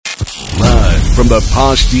from the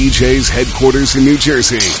POSH DJs headquarters in New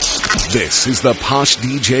Jersey. This is the POSH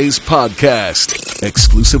DJs podcast,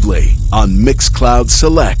 exclusively on Mixcloud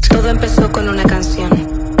Select. Todo empezó con una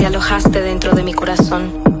canción. Te alojaste dentro de mi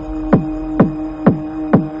corazón.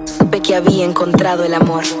 Supe que había encontrado el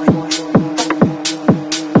amor.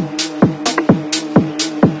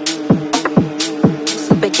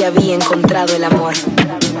 Supe que había encontrado el amor.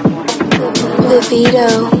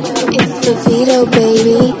 Vivido, it's Vivido,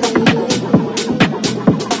 baby.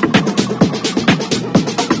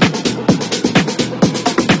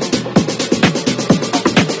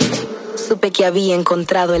 Supe que había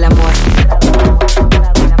encontrado el amor.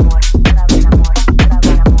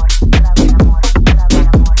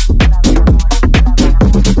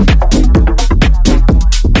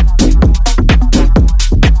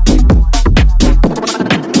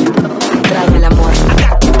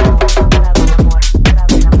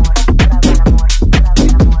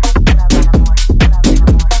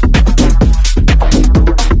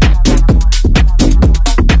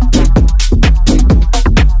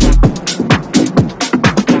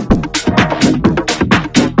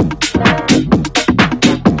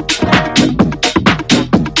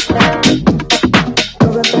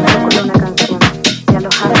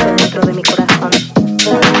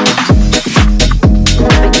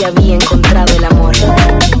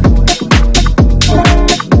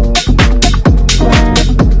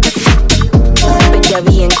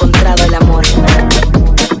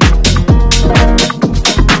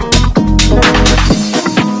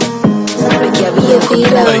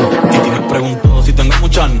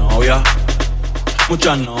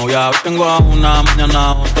 Muchas novias, hoy tengo a una, mañana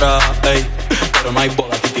a otra, ey, pero no hay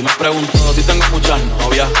boda. Titi me preguntó si tengo muchas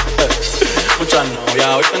novias, muchas novias,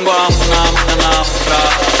 hoy tengo a una, mañana a otra.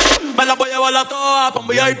 Me la voy a llevar a todas pa' un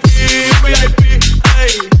VIP,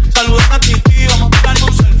 ey. Saluden a Titi, vamos a tirarnos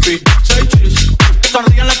un selfie. 6 chis, que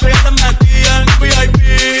sonríen las que ya te metí en VIP,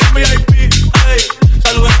 ey.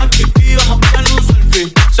 Saluden a Titi, vamos a tirarnos un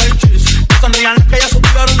selfie. 6 chis, que sonríen las que ya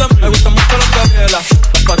supieron de mí. Me gustan mucho las Gabriela, las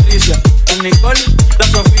Patricia, el Nicole, la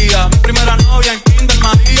Sofía. Mi primera novia en Kinder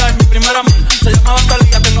María. Y mi primera amor se llamaba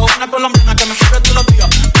Talía. Tengo una colombiana que me quiere todos los días.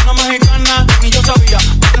 Una mexicana que ni yo sabía.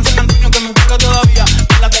 Otra en San Antonio que me quiere todavía.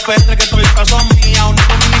 La de Petre que estoy caso mía. Una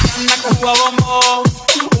dominicana que juega bombón.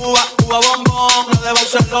 Uva bombón. La de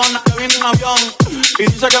Barcelona que viene en avión. Y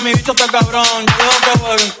dice que mi bicho está cabrón. Yo dejo que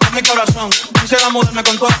jueguen en mi corazón. Quisiera mudarme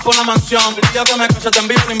con todas por la mansión. El día que me case te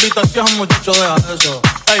envío la invitación. Muchacho, deja eso.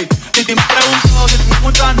 Ey, Titi me preguntó si tengo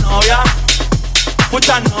muchas novias.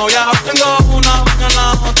 Muchas novias, hoy tengo una,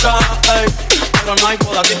 mañana otra, ey, pero no hay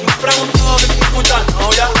boda. Titi me preguntó si tengo muchas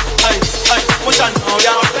novias, ey, muchas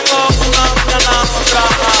novias, hoy tengo una, mañana otra.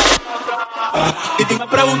 Titi me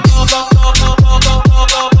preguntó,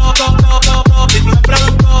 Titi me preguntó, Titi me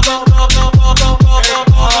preguntó,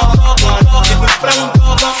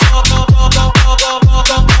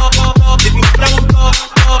 Titi me preguntó.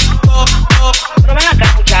 Pero ven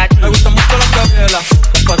acá, muchachos. Me gustan mucho las Gabriela,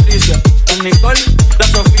 las Patricia, el Nicole, la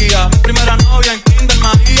Sofía. Mi primera novia en Kinder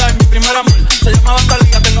María. Y mi primera amor se llamaba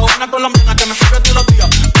Talía. Tengo una colombiana que me quiere todos los días.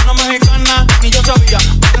 Una mexicana ni yo sabía.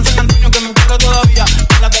 Otra en San Antonio que me quiere todavía.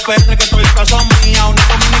 La de Petre que estoy caso mía. Una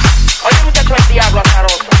dominicana. Oye, muchacho, el diablo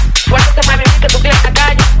azaroso. Suéltate más vivir que tú tienes en la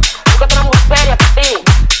calle. Búscate una mujer seria para ti.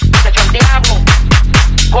 Muchacho, el diablo.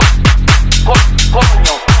 Coño.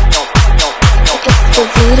 It's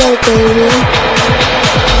Vivido, baby.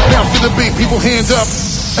 Bounce to the beat, people hands up.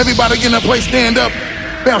 Everybody in the place stand up.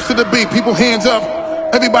 Bounce to the beat, people hands up.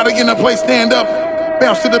 Everybody in the place stand up.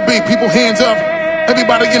 Bounce to the beat, people hands up.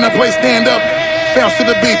 Everybody in the place stand up. Bounce to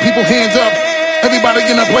the beat, people hands up. Everybody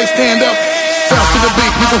in the place stand up. Bounce to the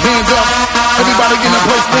beat, people hands up. Everybody in the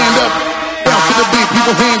place stand up. Bounce to the beat,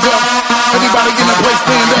 people hands up. Everybody in the place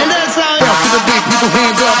stand up. Bounce to the beat, people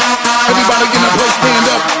hands up. Everybody in the place stand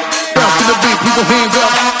up. Bounce to the beat, people hands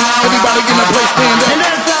up. Everybody in the place stand up.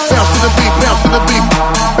 Bounce to the beat, bounce to the beat.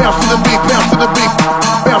 Bounce to the beat, bounce to the beat.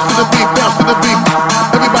 Bounce to the beat, bounce to the beat.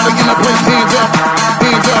 Everybody in the place hands up.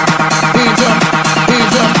 Hands up, hands up,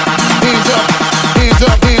 hands up, hands up, hands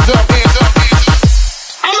up, hands up, hands up.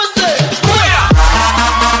 I'ma say, booyah!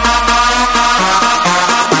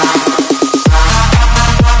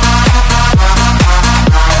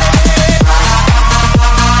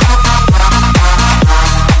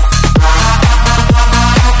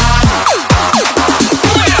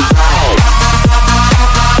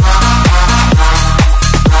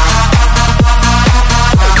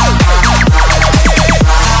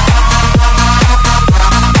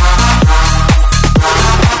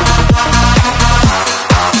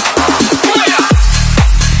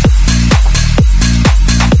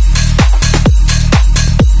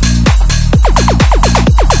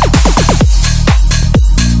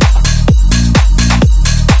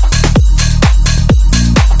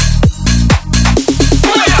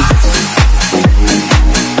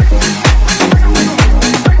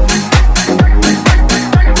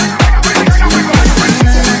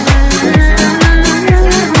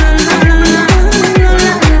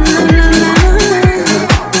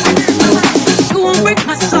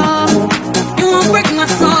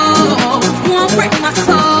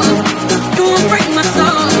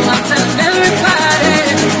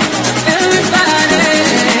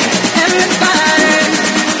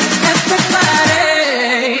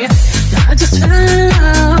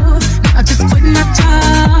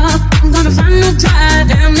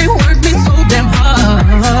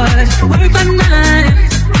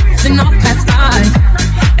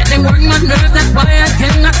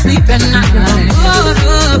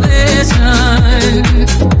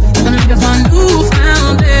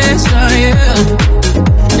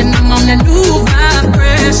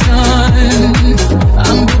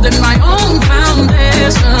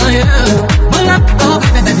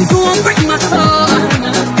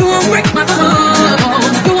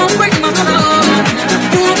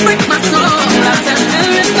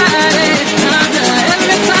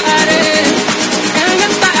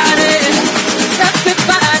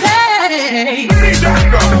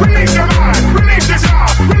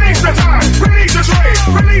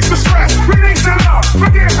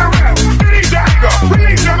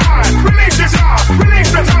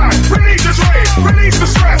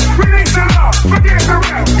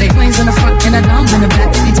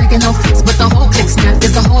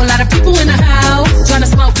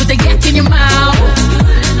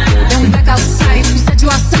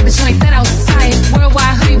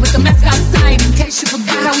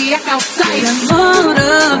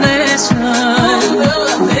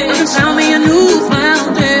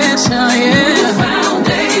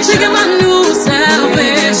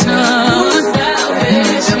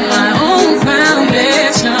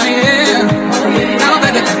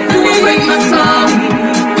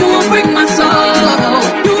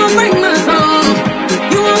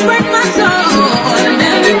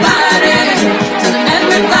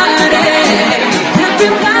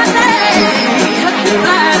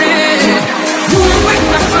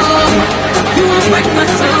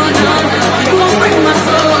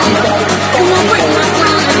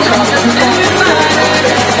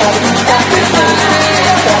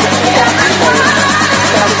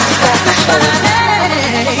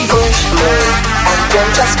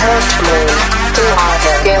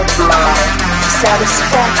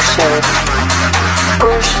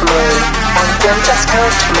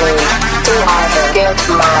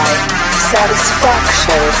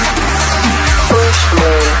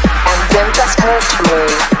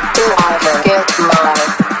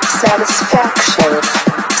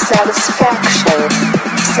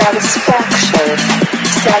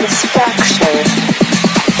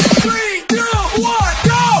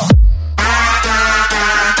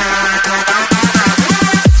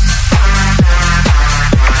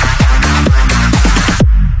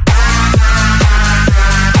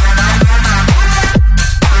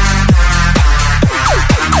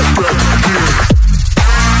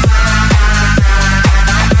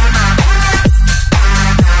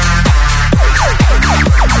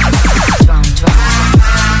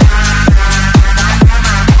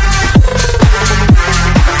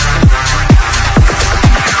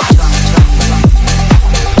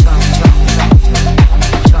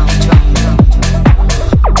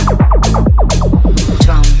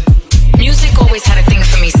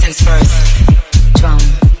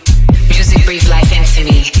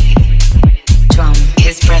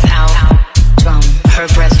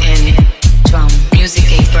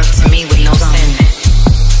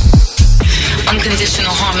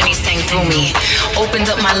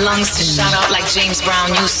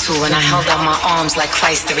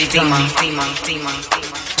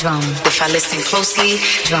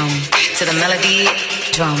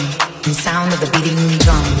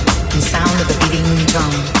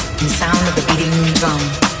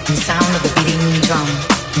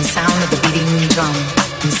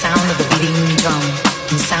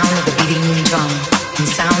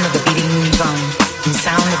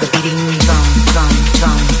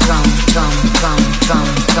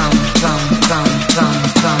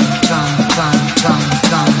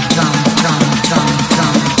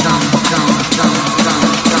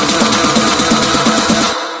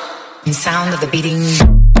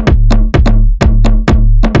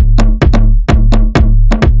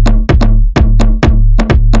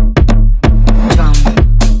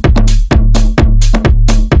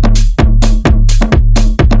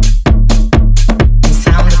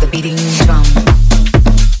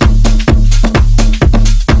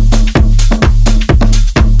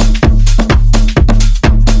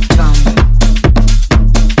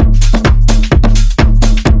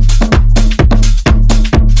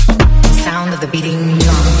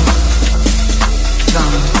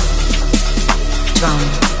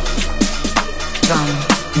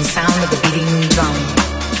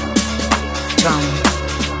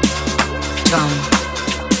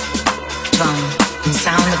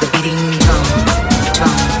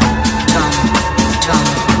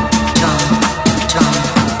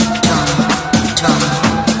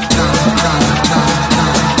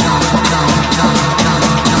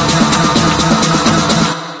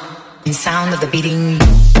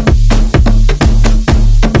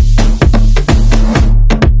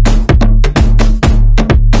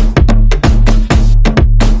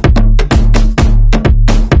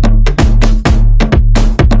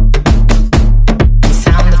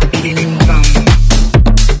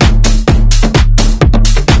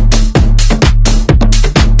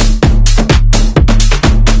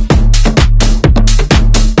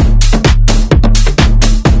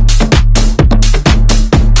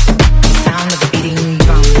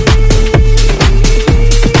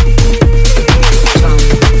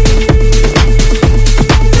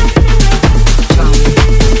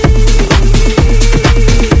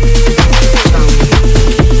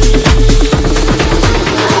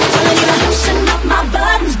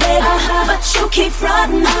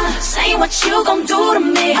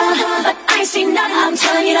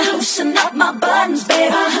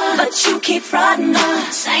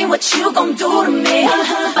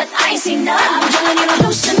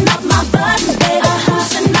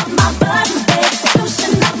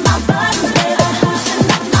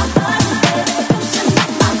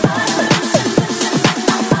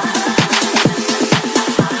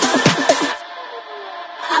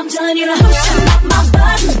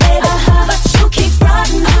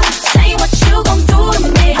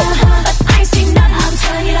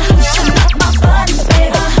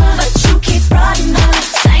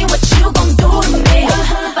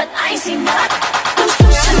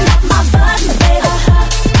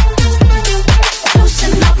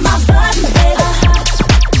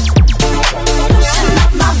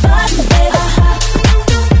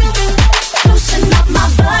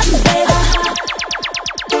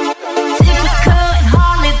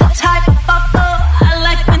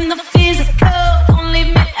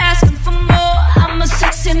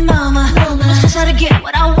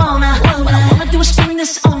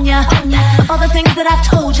 all the things that I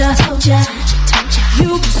told ya.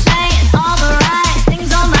 You've been saying all the right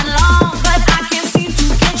things all night long, but I can't seem to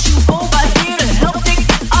get you over here to help take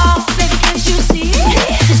this off. Baby, can't you see?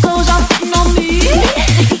 This goes on sitting on me.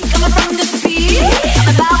 The heat coming from this beat.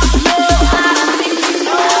 I'm about to love. I don't think you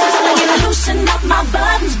know. You loosen up my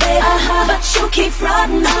buttons, baby, but you keep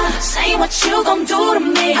frontin', saying what you gon' do to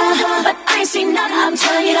me, but I ain't seen nothing. I'm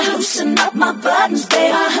telling you to loosen up my buttons,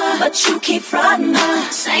 baby, but you keep frontin',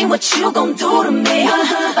 saying what you gon' do to me,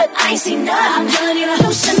 but I ain't seen nothing. I'm telling you to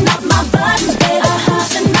loosen up my buttons, baby,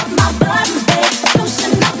 loosen up my buttons, baby,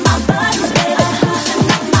 loosen up my buttons, baby, loosen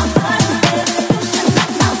up my buttons, baby, loosen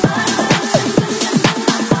up my buttons.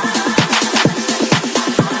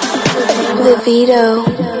 Livido.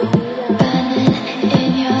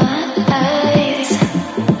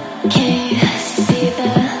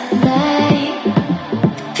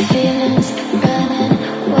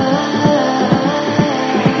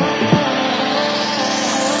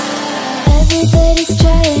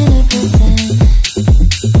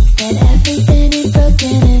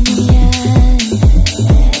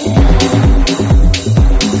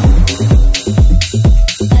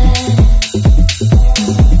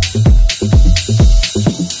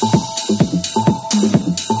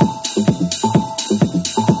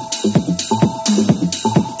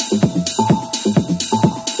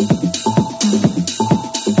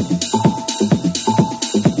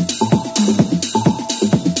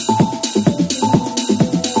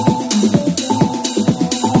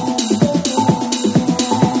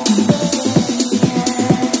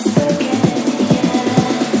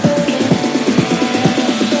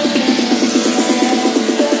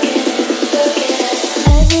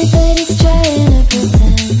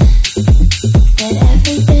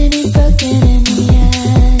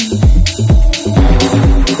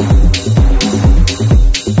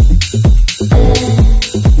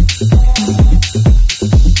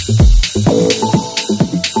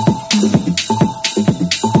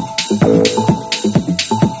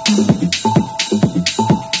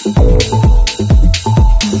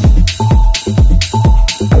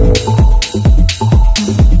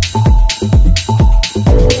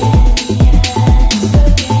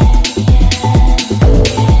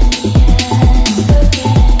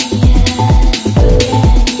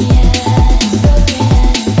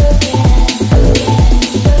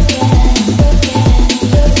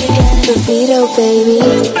 Baby.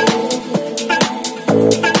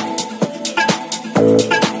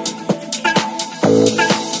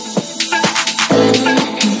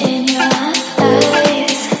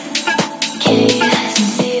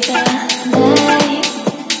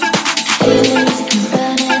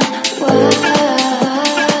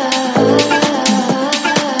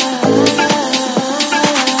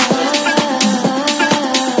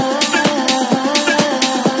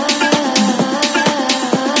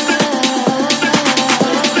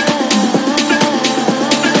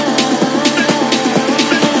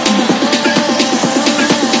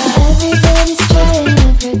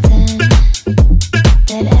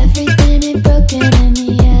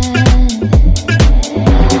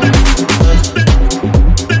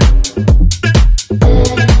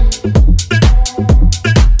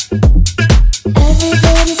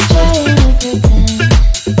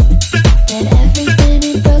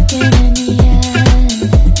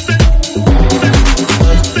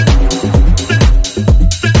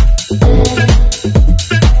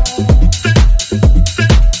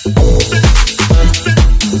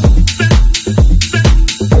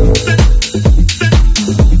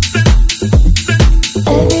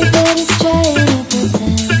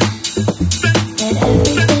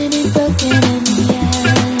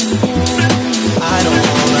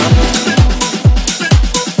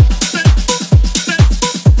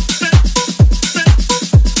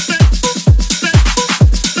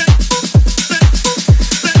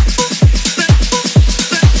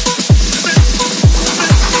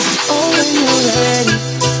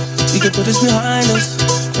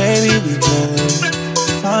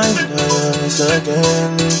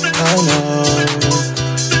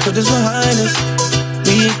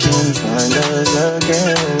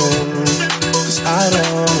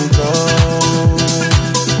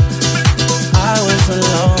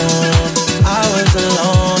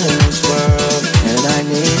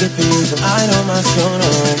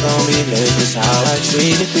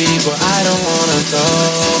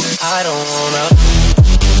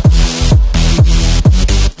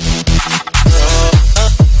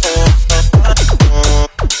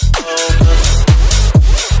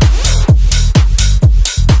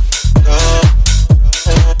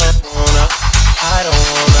 I don't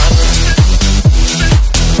want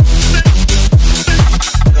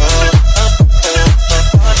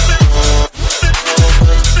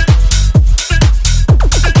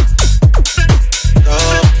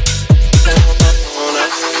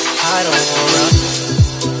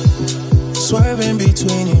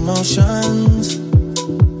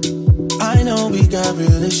got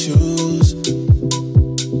real issues.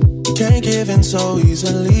 Can't give in so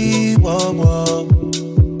easily. Whoa, whoa.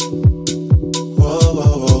 Whoa,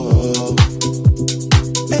 whoa, whoa, whoa.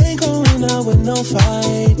 Ain't going out with no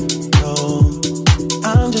fight, no.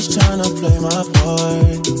 I'm just trying to play my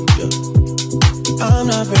part, yeah. I'm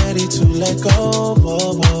not ready to let go,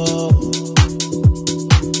 whoa, whoa.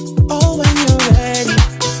 Oh, when you're ready,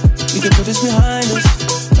 we can put this behind us.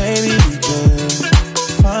 Maybe we can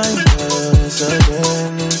find us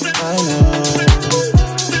again. I know.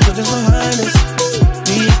 Put this behind us,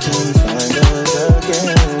 we can find us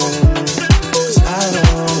again. 'Cause I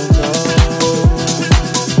don't wanna go.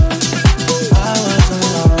 I was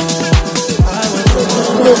alone.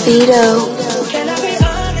 Libido. Can I be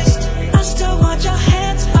honest? I still want your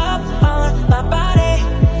hands up on my body.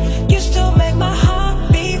 You still make my heart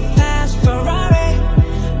beat fast. Ferrari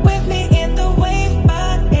with me in the wave,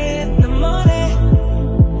 but in the morning.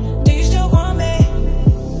 Do you still want me?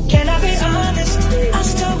 Can I be honest? I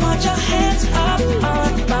still want your hands up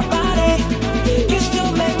on my body. You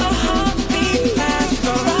still make my heart beat fast.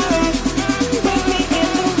 Ferrari with me in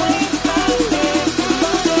the wave, but in the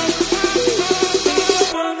morning. Do you still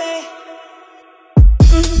want me?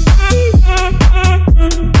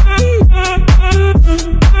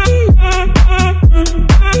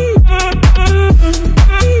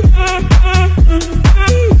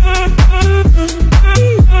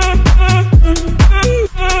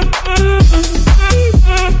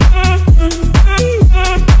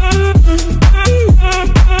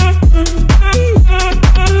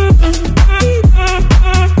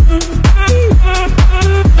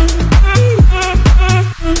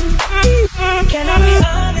 Can I be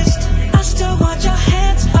honest? I still want your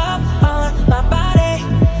hands up on my body.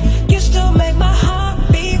 You still make my heart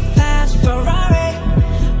beat fast. Ferrari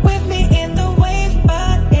with me in the wave,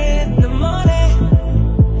 but in the morning.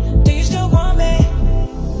 Do you still want me?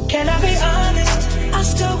 Can I be honest? I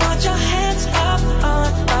still want your hands up on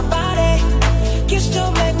my body. You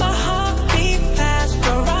still make my heart beat fast.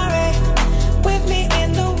 Ferrari with me in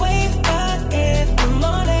the wave, but in the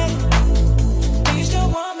morning. Do you still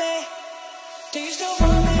want me? Do you still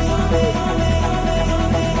want me?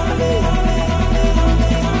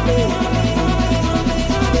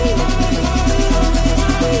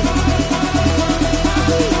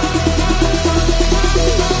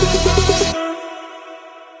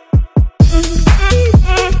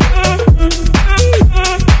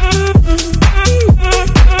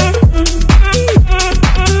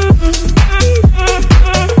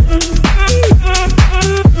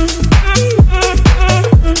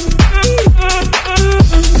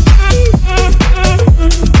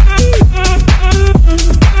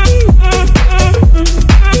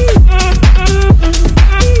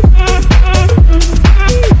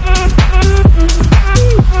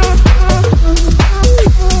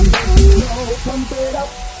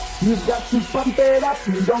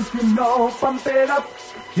 Don't you know, pump it up.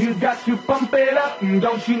 You got to pump it up.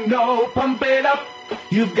 Don't you know, pump it up.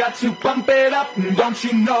 You've got to pump it up. Don't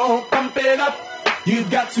you know, pump it up. You've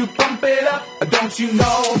got to pump it up. Don't you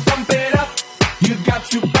know, pump it up. You've got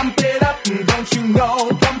to pump it up. Don't you know,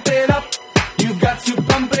 pump it up. You've got to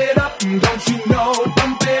pump it up. Don't you know,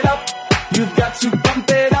 pump it up. You've got to pump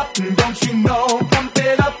it up. Don't you know, pump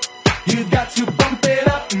it up. You've got to pump it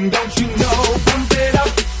up. Don't you know, pump it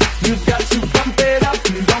up. You've got to pump it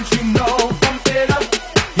up. Don't you know, pump it up.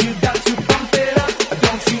 You've got to pump it up.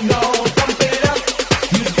 Don't you know, pump it up.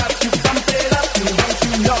 You've got to pump it up. Don't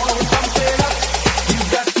you know, pump it up. You've got to pump it up. Don't you know, pump it up.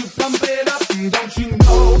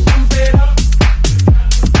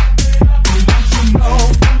 Don't you know,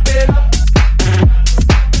 pump it up.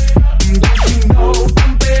 Don't you know,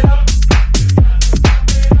 pump it up.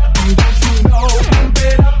 Don't you know,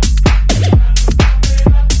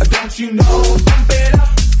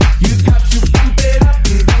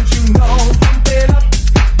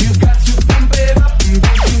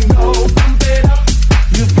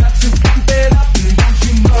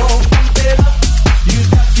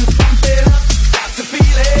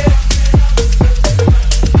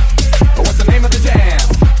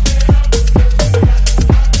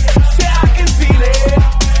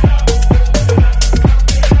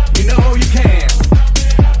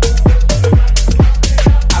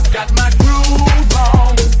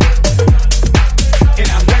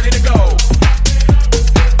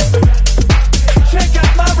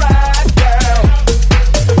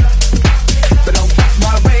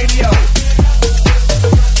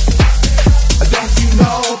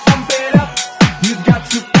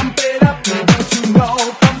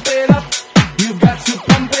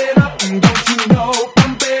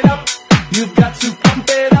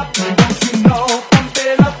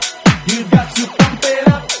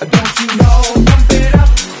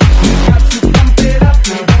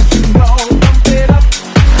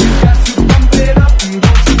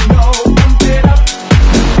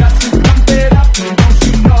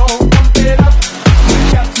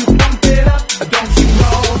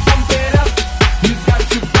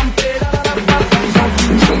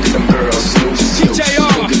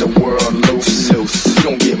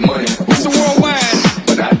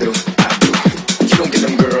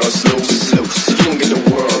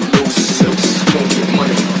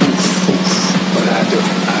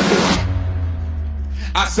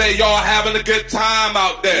 say y'all having a good time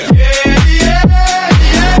out there. Yeah, yeah,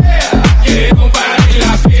 yeah. Que no pare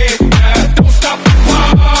la fiesta. Don't stop the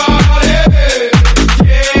party. Yeah,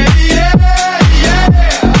 yeah, yeah.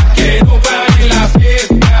 Que no pare la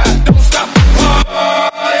fiesta. Don't stop the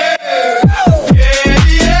party. Yeah, yeah,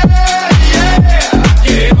 yeah.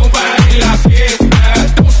 Que no pare la fiesta.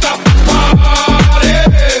 Don't stop the party.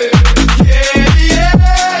 Yeah, yeah,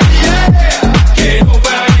 yeah. Que no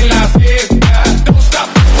pare la fiesta. Don't stop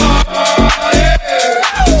the party.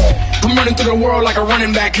 I'm running through the world like a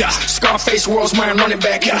running back, yeah. Scarface world's my running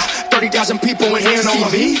back, yeah. 30,000 people in here on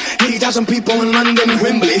TV, 80,000 people in London and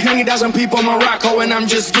Wembley, 90,000 people in Morocco, and I'm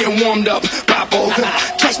just getting warmed up. Papo,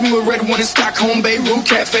 catch me with red one in Stockholm, Beirut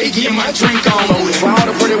Cafe, getting my drink on. While all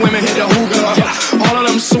the pretty women hit the hookah, all of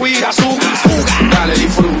them sweet, azúcar. Dale di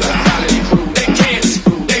fruta, dale di fruta. They can't,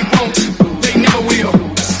 they won't, they never will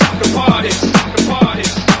stop the party, stop the party,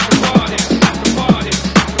 stop the party, stop the party,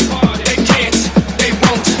 stop the party. They can't, they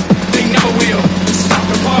won't, they never will stop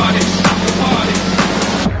the party, stop the party.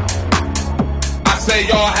 I say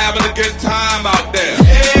y'all having a good time out there.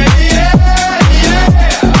 Yeah, yeah, yeah.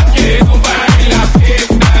 Que no pare la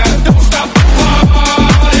fiesta. Don't stop the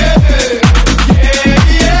party. Yeah, yeah,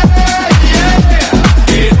 yeah.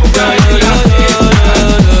 Que no pare la fiesta.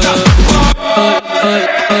 Don't stop the party.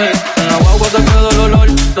 En la guagua se queda el olor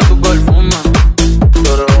de tu perfume. Tú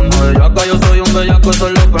eres una bellaca, yo soy un bellaco, eso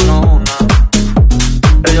es lo que nos une.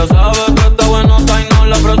 Ella sabe que está bueno, está y no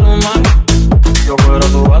la presume. Si yo fuera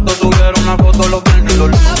tu gato, tuviera una foto los viernes y los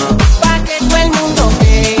lunes. Pa' que todo el mundo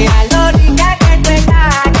vea lo rica que tú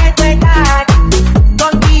estás, que tú estás.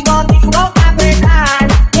 Contigo tengo que apretar,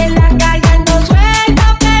 que en la calle ando suelto,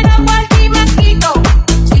 pero por ti me quito.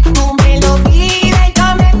 Si tú me lo pides, yo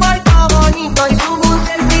me porto bonito y subo un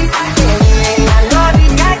selfie pa' que vean lo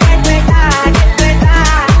rica que tú estás, que tú estás.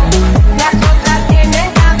 Las otras tienen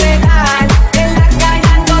que apretar, que en la calle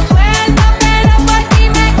ando suelto, pero por ti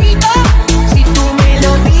me quito. Si tú me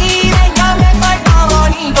lo pides, yo me porto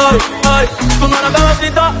bonito. Ay, tú no eres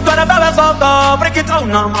bebecita, tú eres bebesota. Friki trae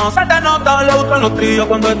una más, se te nota. Le gustan los tríos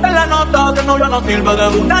cuando está en la nota. Que no ya no sirve de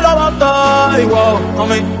una lo bota. Y wow,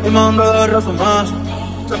 mami, dime dónde de resumir.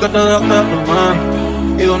 Sé que te dejaste de plumar.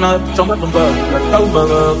 Y de una decisión me tumbé. Le un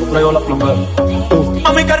bebé, tú traigo la plumé.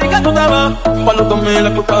 Mami, qué rica tú te ves. Pa' los 2000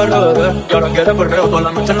 escuchas el RBD. Y ahora quieres perreo toda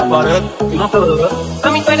la noche en la pared. Y no te bebé.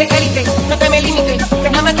 Mami, tú eres élite, no te me limites. Que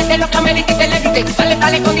nada más te lo que me dijiste, le dices. Dale,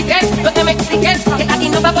 dale, con dices, no te me critiques. Que aquí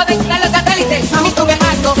no va a poder llegar los satélites. Mami, tú ves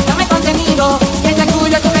algo, dame contenido. Que es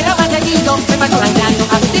tuyo, tú me lo vas seguido. Me paso bailando,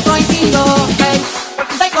 a ver si coincido. Hey,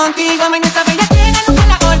 porque estoy contigo, me esta bella cena, nunca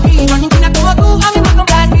la olvido. Ninguna como tú, a mí me ha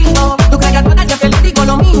complacido. Tu cara toda, siempre le digo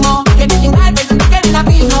lo mismo. Que me chingar, pero tú quieres la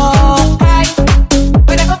vino. Hey,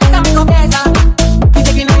 pero confiesa, me confiesa.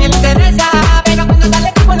 Dice que nadie le interesa, pero cuando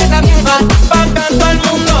sale te pones la vieja. Pa' que todo el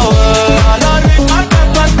mundo vea lo rica que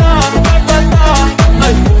tú estás, que tú estás.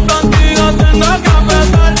 Ay, contigo tengo que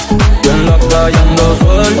apretar. Y en la calle ando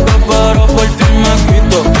suelto, pero por ti me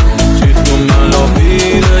quito. Si tú me lo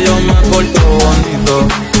pides, yo me porto bonito.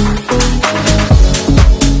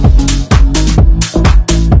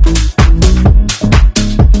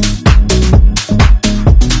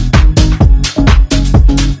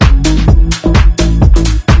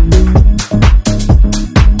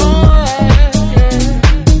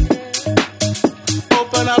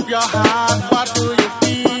 Open up your heart, what do you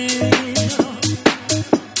feel?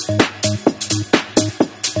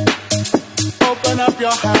 Open up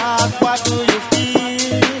your heart, what do you feel?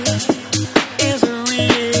 Is it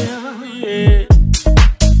real? Yeah.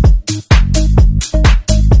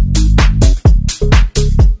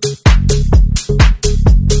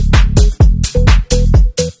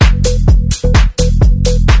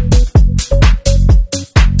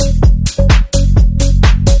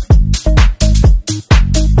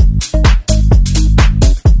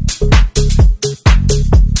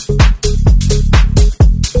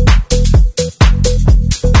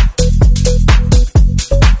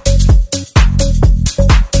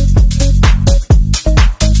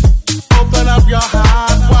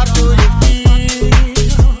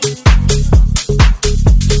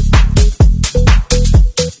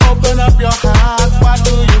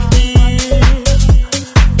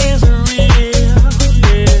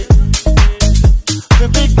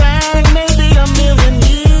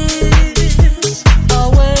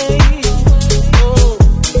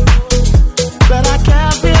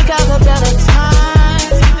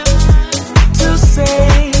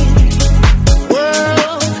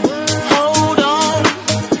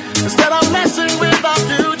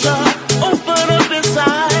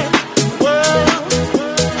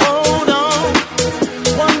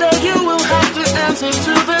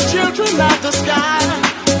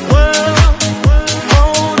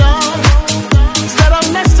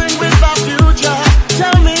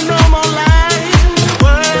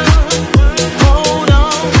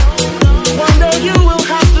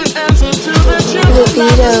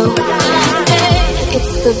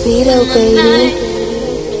 VIVIDO, baby.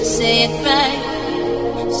 Say it right,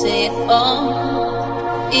 say it all.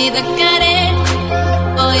 Either get it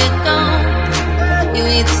or you don't. You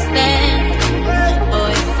either stand or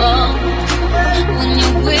you fall. When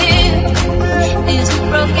your will is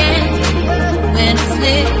broken, when it's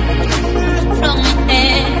lit from your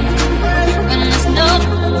head, when there's no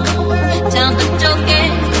time for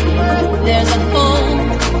joking, there's a hole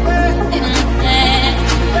in the plan.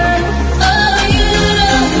 Oh, you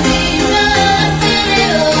don't mean nothing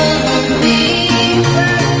at all to me.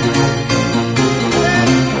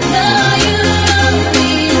 No, you don't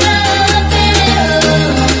mean nothing at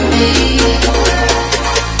all to me.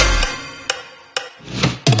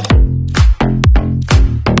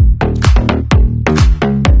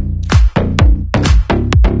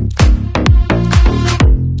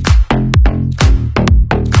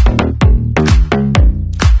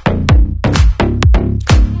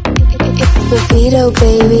 It's VIVIDO,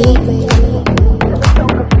 baby.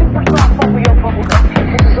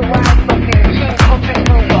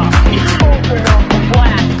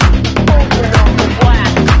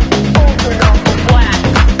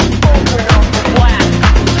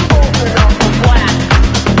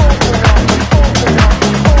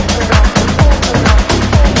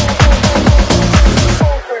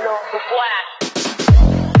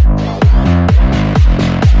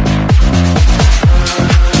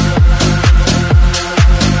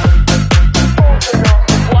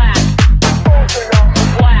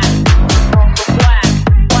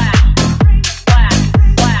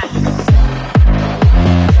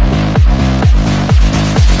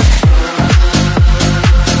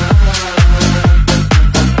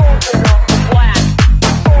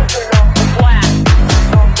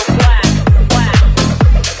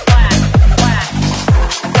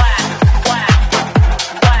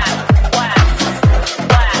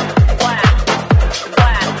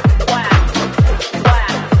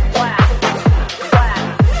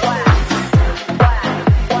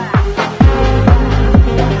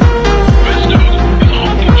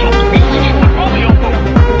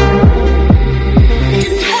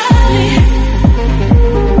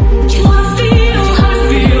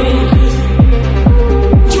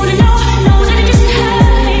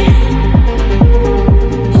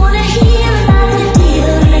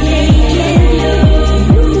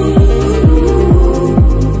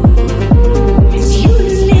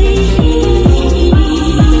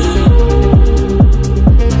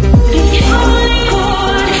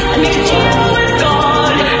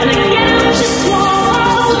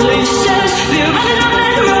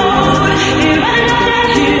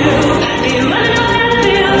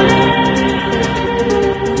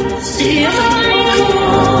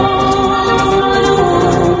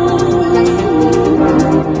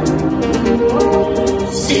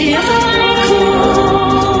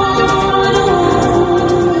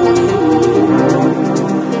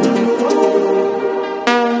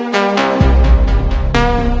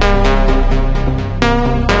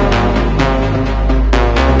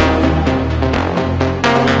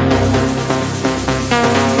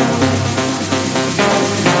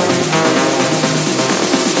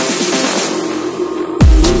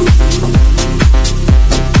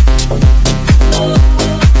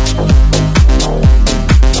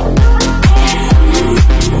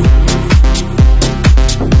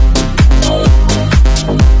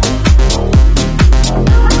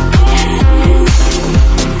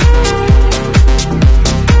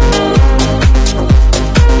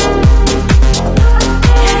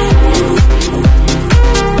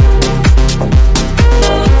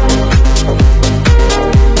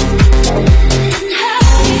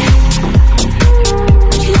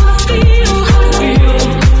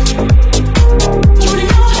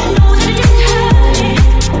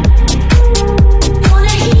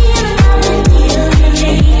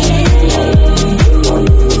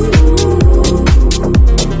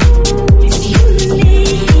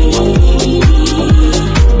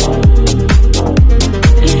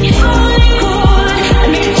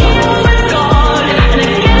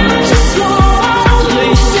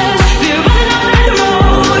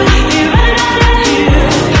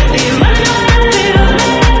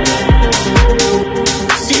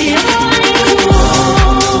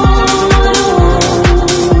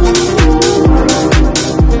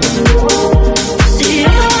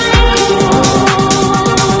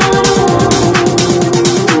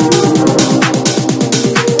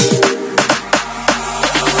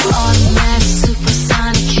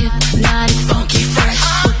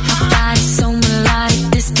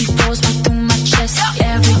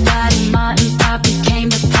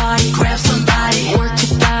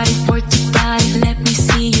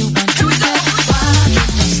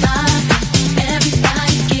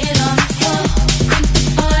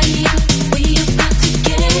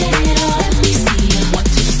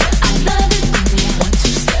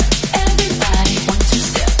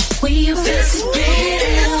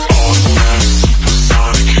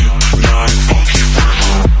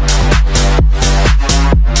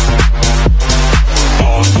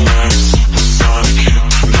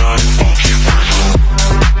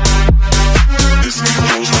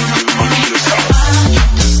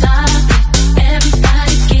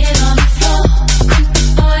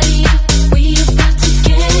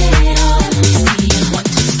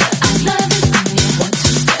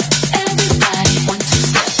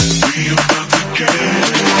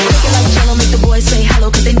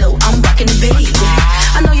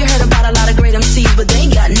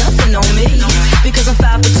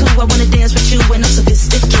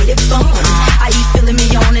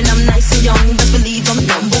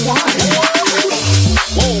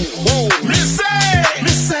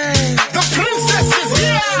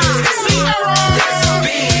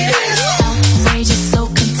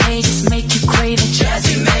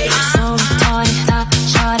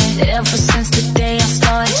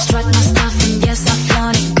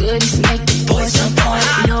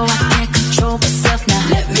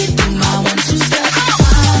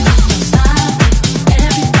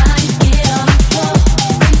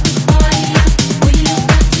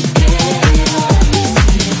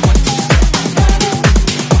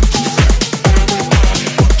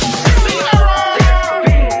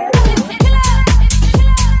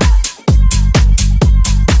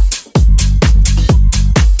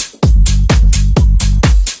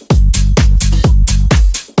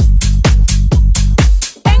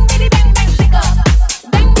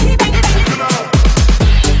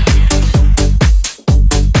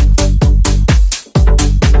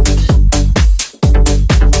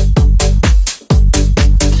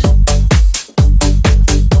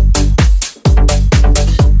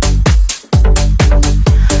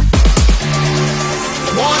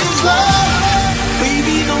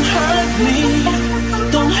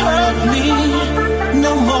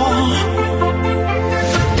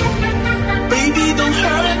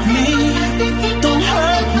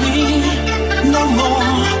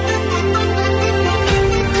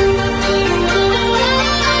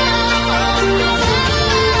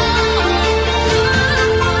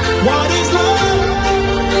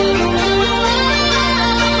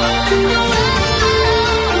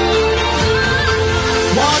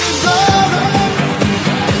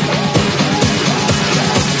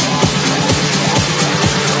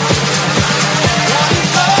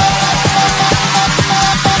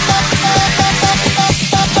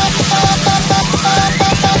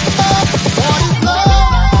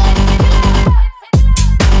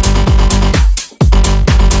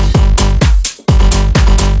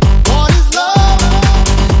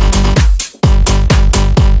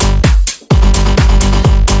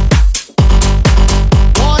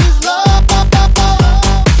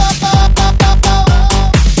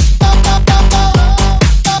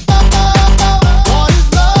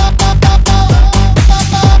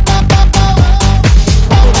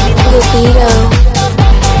 VIVIDO.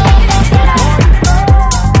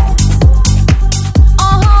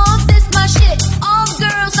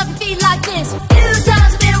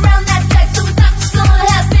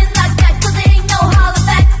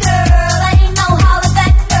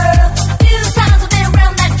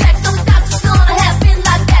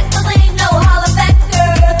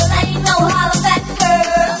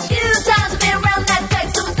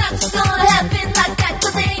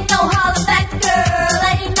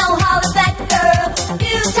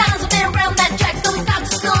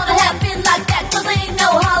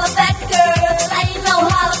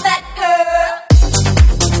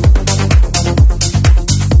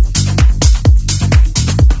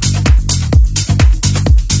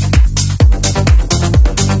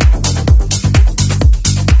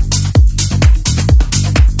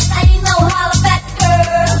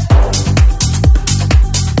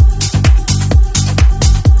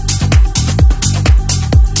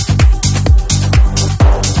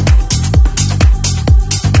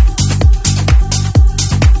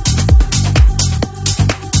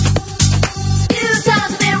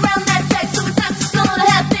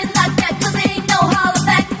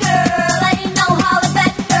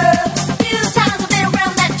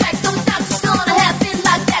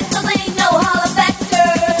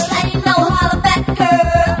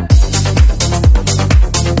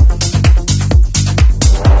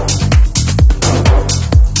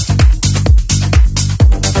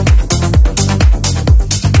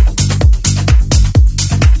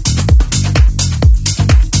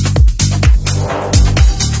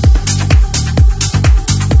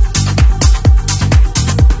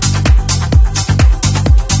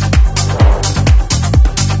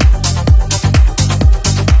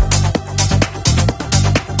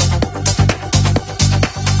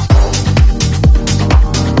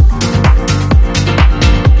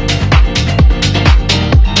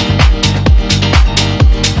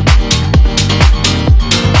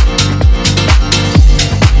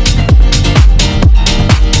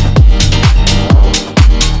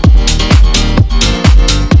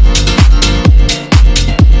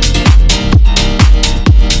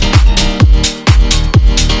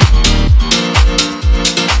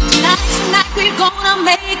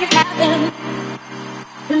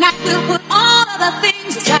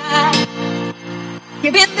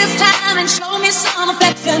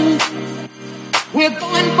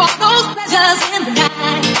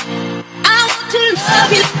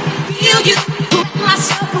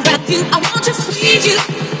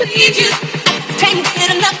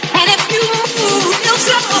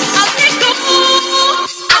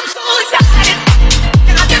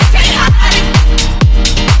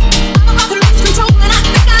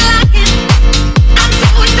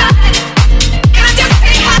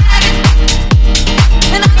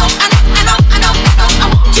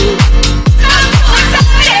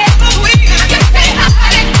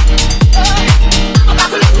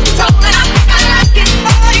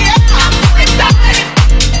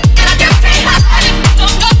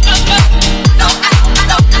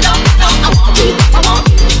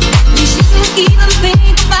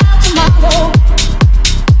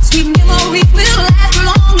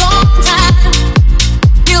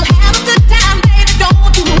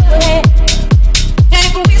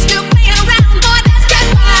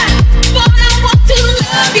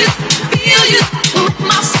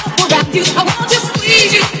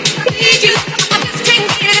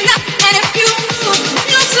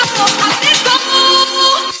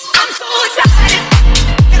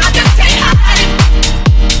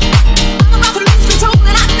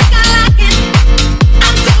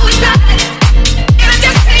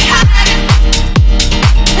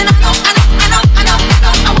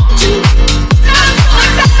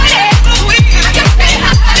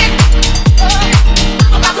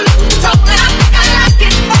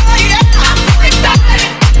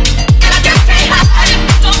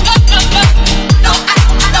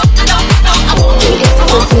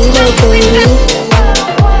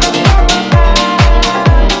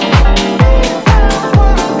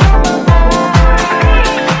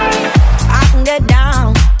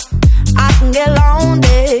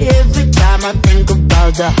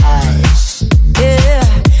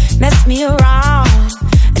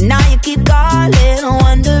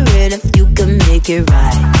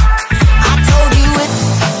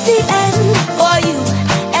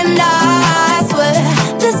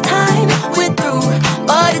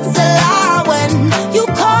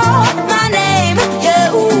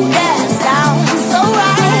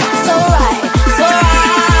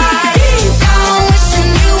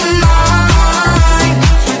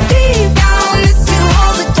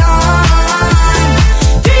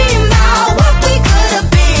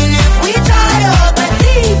 If we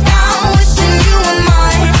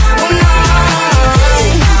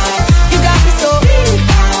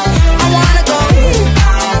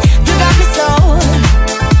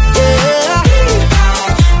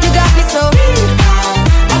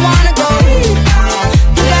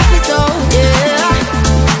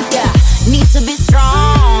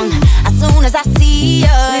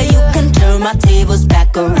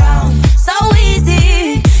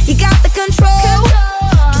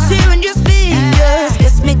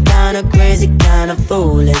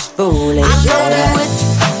foolish, foolish. I know it's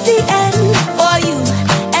the end for you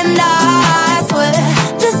and I swear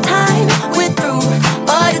this time we're through,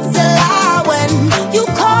 but it's a lie when you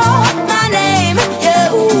call my name.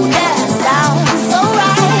 Yeah, ooh, that sounds so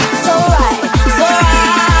right, so right, so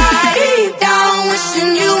right. Deep down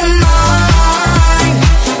wishing you were mine.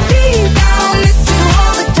 Deep down miss you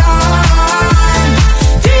all the time.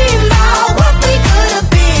 Dream about what we could have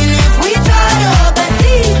been if we tried up. But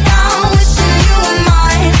deep down wishing you were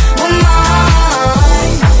mine, were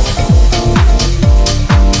mine.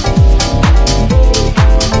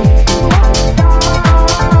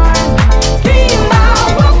 Dream about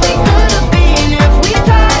what we could have been if we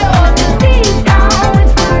tried up. But deep down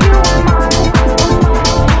wishing you were mine.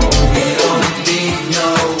 We don't need no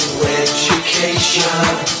education.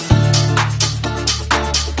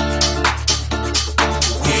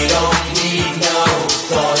 We don't need no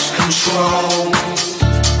thought control.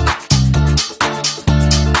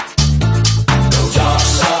 No dark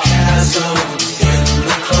sarcasm in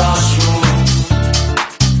the classroom.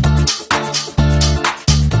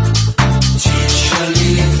 Teacher,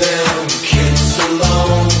 leave them kids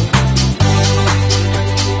alone.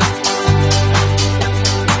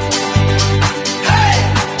 Hey,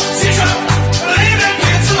 teacher, leave them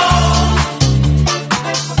kids alone.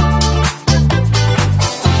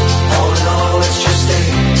 Oh no, it's just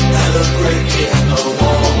another break in the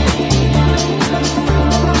wall.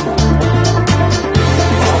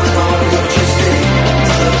 Oh no, you're just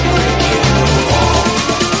another break in the wall.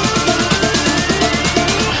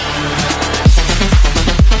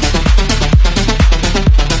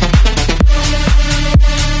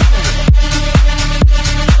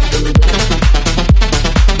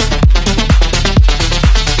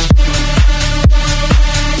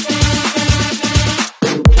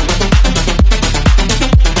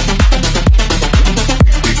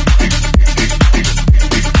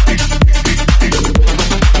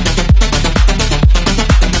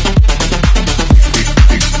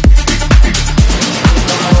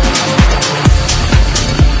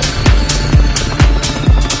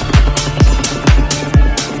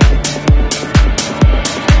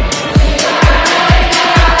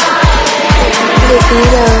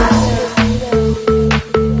 Vivido.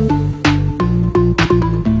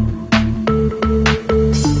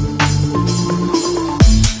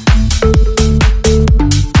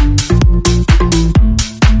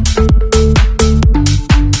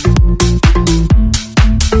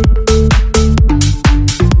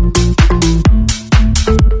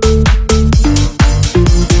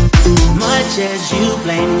 Much as you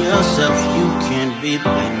blame yourself, you can't be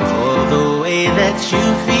blamed for the way that you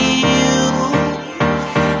feel.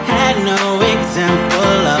 Had no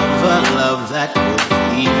example of a love that was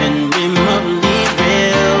even remotely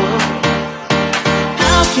real.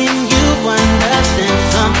 How can you understand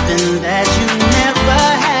something that you never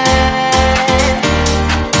had?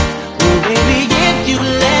 Oh baby, if you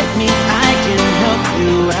let me, I can help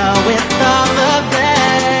you out with all of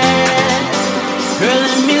that. Girl,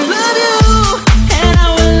 let me love you, and I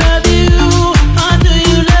will love you until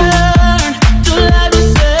you learn to love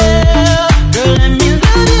yourself.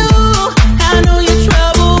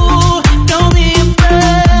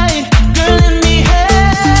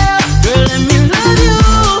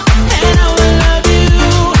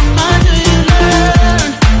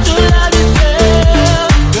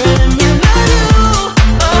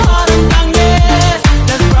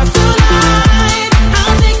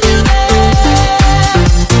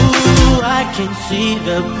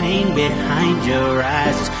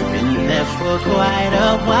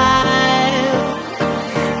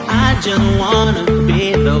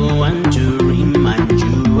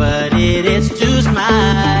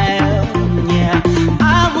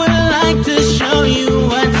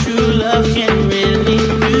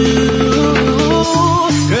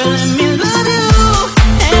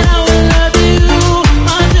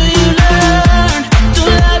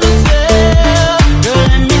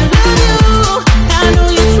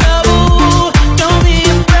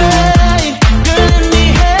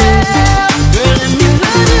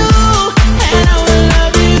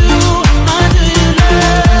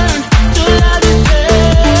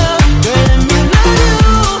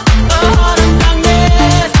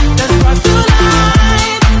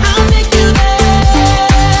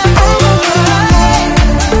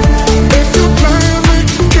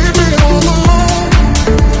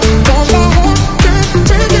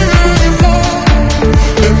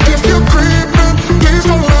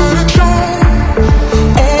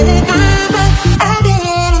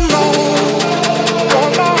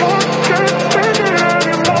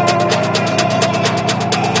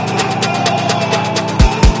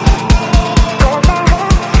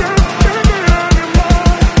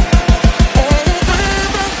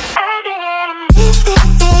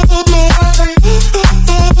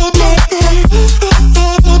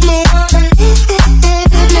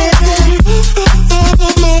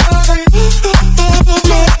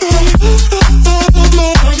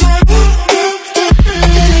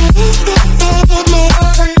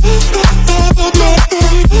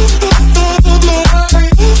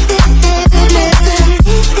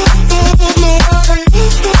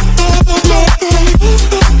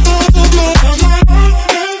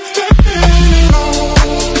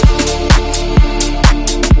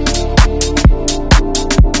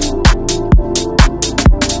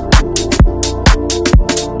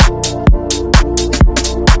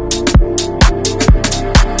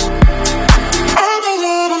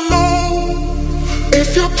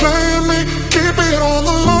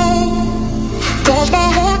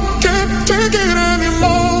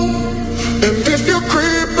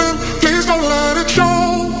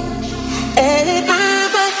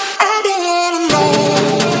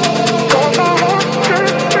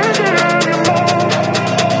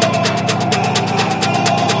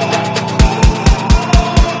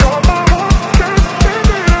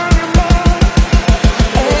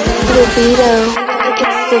 VIVIDO.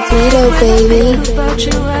 It's VIVIDO, baby. About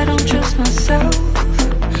you, I don't trust myself.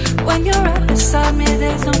 When you're right beside me,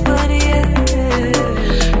 there's nobody else.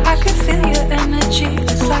 I can feel your energy,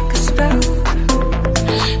 it's like a spell.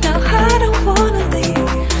 Now I don't wanna leave.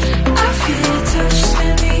 I feel your touch,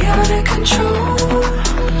 spin me out of control.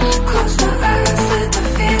 Close my eyes, let the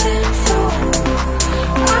feeling flow.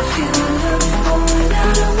 I feel the love pouring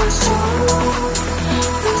out of my soul.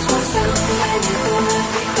 Lose myself when you don't let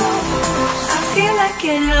me go. I feel like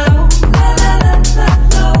getting low, la la la la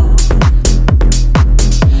low.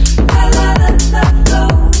 La la la la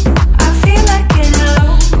low. I feel like getting low,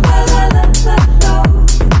 la la la la low.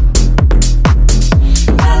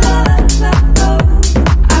 La la la la low.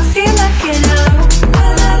 I feel like getting low, la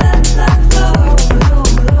la la la low.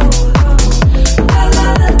 La la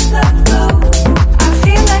la la low. I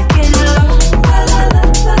feel like getting low, la la la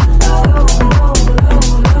la low.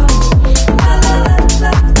 La la la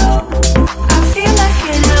la low. I feel like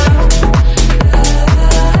getting low.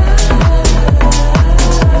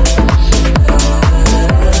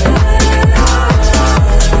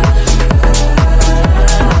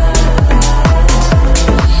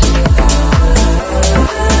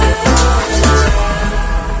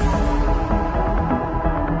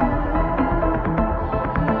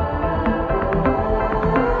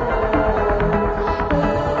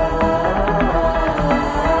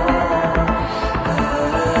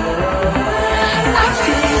 I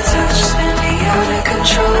feel your touch, spin me out of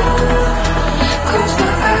control. Close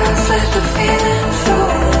my eyes, let the feeling flow.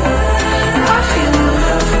 I feel the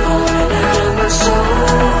love pouring out of my soul.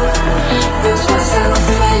 Lose myself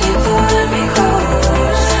when you don't let me go.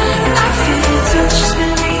 I feel your touch,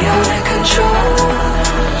 spin me out of control.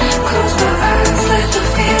 Close my eyes, let the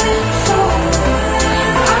feeling flow.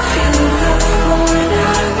 I feel the love pouring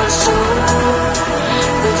out of my soul.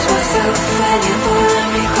 Lose myself when you don't let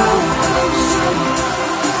me go.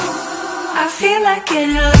 I feel like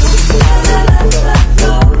getting low, la la la la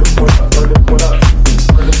low.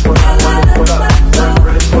 La la la la low.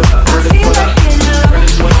 I feel like getting low,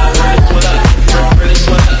 la la la la low.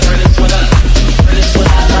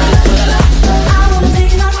 I wanna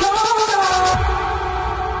take my clothes off.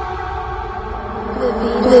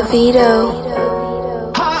 VIVIDO.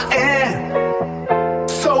 Hot air,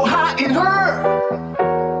 so hot in her,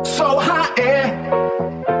 so hot air.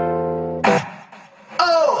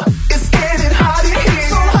 Oh, it's getting hot in here,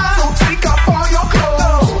 so hot. So take off all your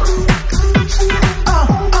clothes.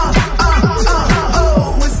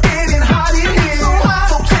 Oh, it's getting hot in here, so hot.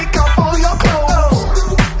 So take off all your clothes.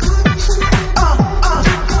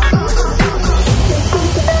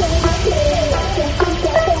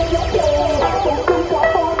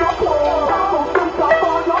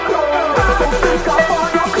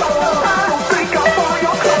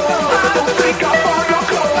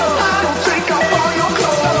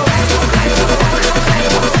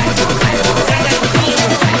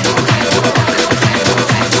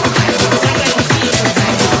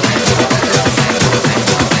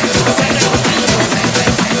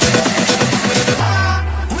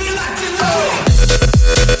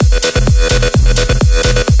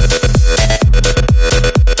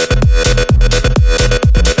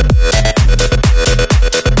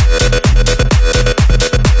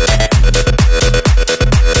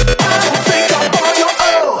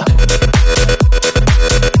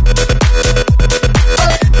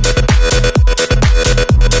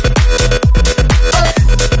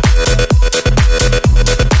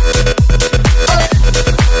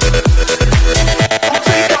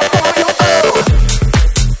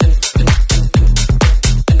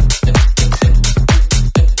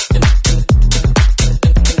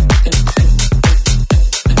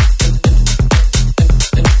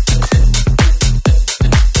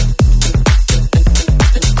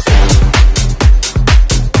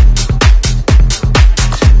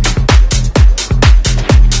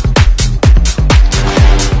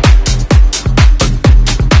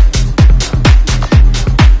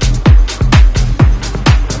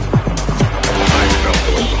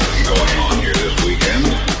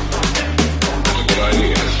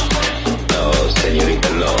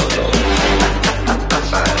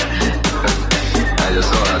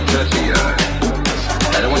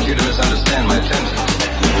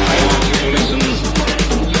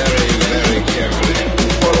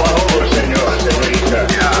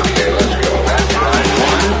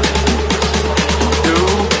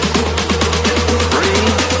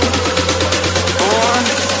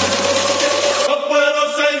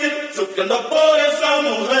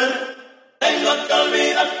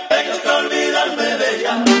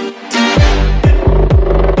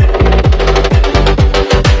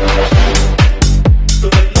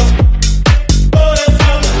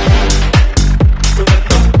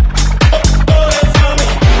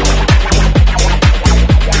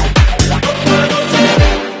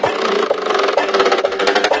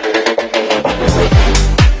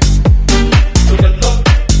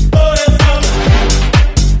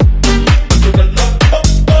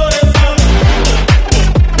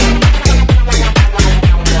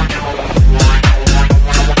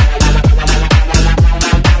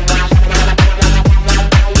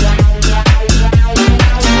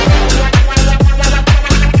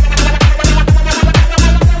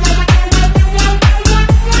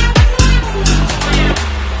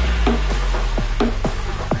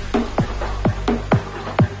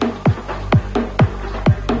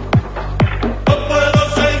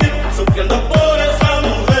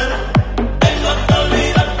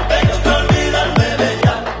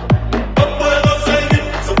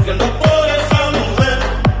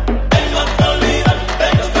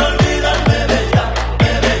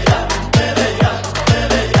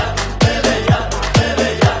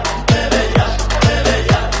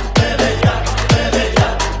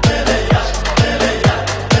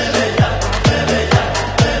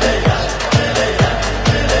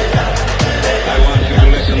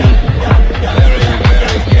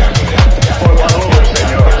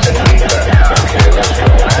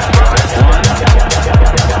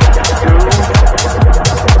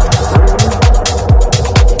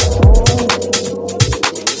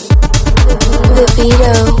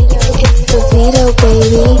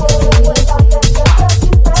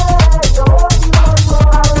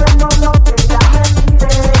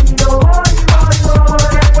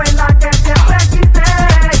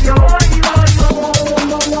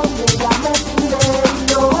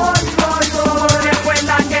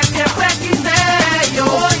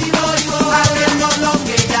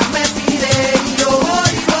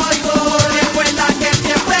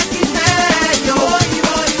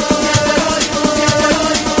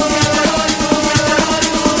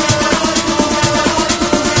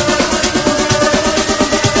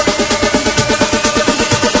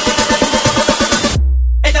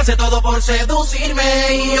 por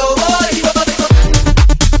seducirme y yo voy.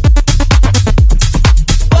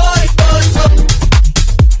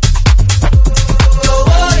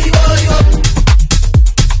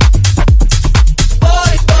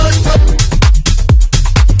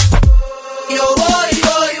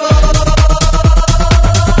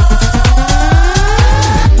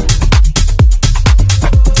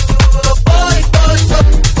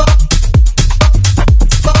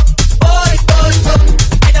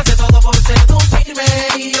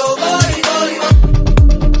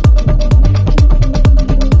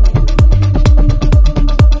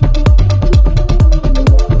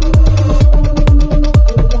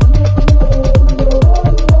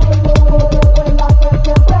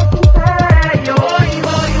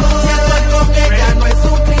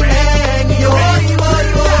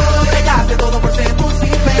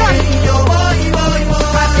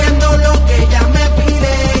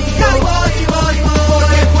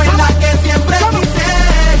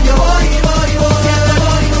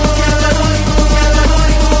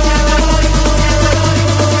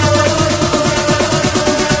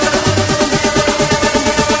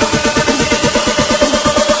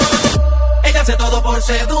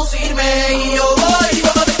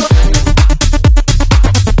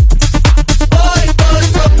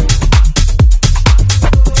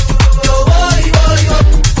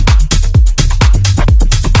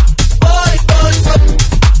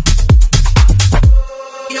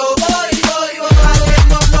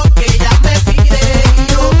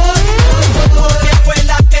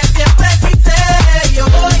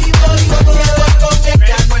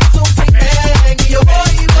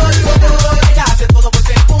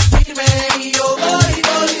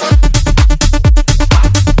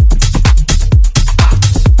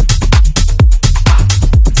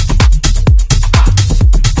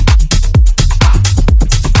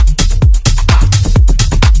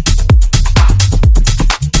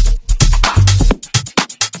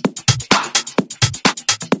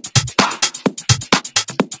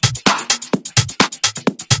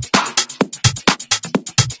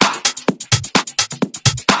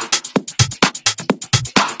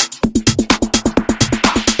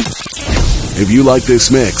 If you like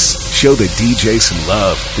this mix, show the DJ some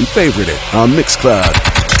love and favorite it on Mixcloud.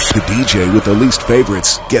 The DJ with the least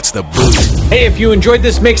favorites gets the boot. Hey, if you enjoyed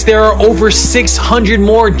this mix, there are over 600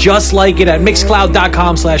 more just like it at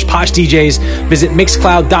mixcloud.com/poshdjs. Visit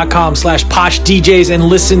mixcloud.com/poshdjs and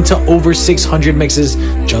listen to over 600 mixes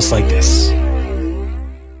just like this.